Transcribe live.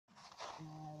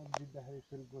हिँड्दाखेरि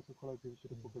फेरि गोसो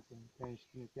खोलातिर पुगेको छ त्यहाँ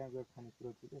स्टिने त्यहाँ गएर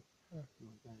खानेकुरा थियो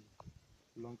क्या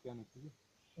लङ्क्यानु थियो कि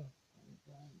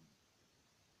त्यहाँ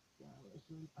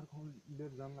यसो फर्काउनु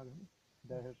लिएर जानु लाग्यो नि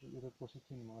ड्राइभर यता कसै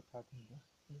थिएन मलाई थाहा थिएन त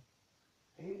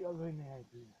फेरि अगाडि नै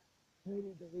आइपुग्यो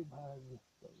फेरि धेरै भाग्यो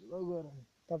ल गएर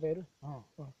तपाईँहरू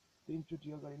तिनचोटि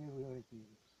अगाडि नै गयो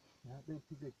आइपुग्यो यहाँ चाहिँ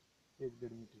ठिकै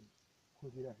 1-1.5 मिटर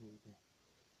खोजिराखेको थियो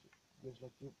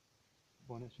त्यसलाई के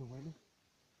भनेको छु मैले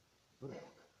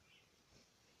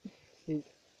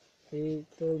He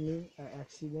told me an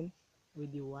accident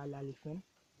with the wild elephant.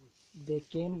 They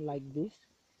came like this.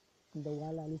 The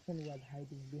wild elephant was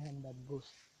hiding behind that bush.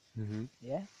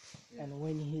 Yeah? And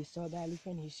when he saw the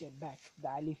elephant, he said back. The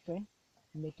elephant,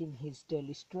 making his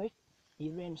tail straight, he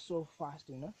ran so fast,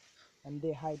 and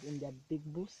they hide in that big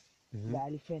bush. The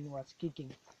elephant was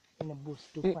kicking in a bush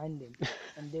to find them.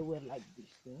 And they were like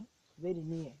this, very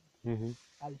near.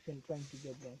 Elephant trying to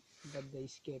get them, but they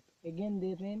escaped. Again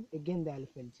they ran, again the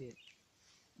elephant said.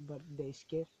 But they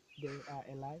escaped, they are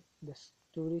alive. The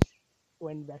tourists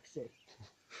went back safe.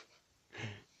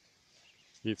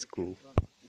 It's cool.